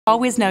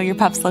Always know your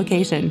pup's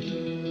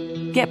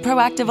location. Get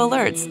proactive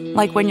alerts,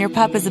 like when your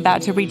pup is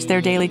about to reach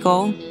their daily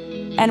goal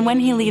and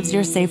when he leaves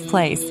your safe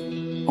place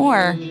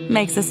or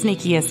makes a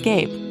sneaky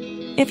escape.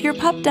 If your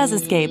pup does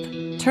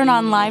escape, turn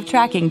on live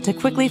tracking to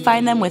quickly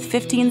find them with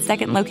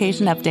 15-second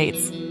location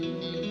updates.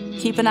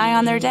 Keep an eye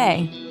on their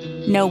day.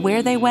 Know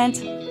where they went,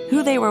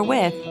 who they were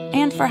with,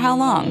 and for how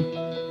long.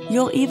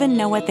 You'll even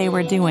know what they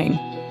were doing,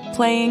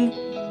 playing,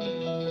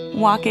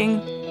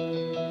 walking,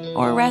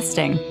 or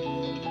resting.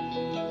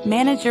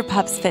 Manage your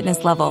pup's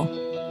fitness level.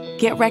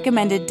 Get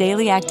recommended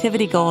daily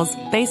activity goals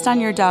based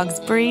on your dog's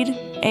breed,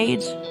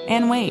 age,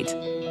 and weight.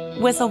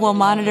 Whistle will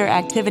monitor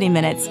activity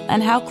minutes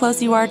and how close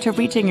you are to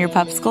reaching your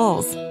pup's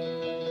goals.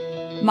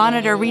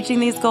 Monitor reaching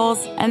these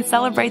goals and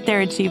celebrate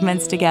their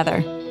achievements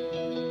together.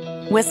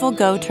 Whistle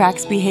Go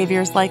tracks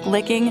behaviors like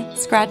licking,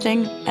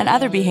 scratching, and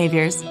other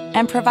behaviors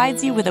and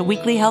provides you with a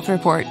weekly health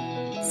report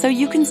so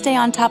you can stay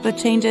on top of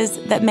changes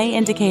that may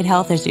indicate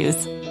health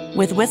issues.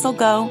 With Whistle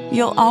Go,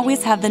 you'll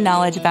always have the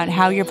knowledge about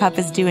how your pup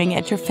is doing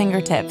at your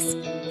fingertips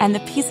and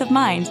the peace of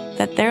mind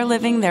that they're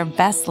living their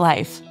best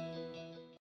life.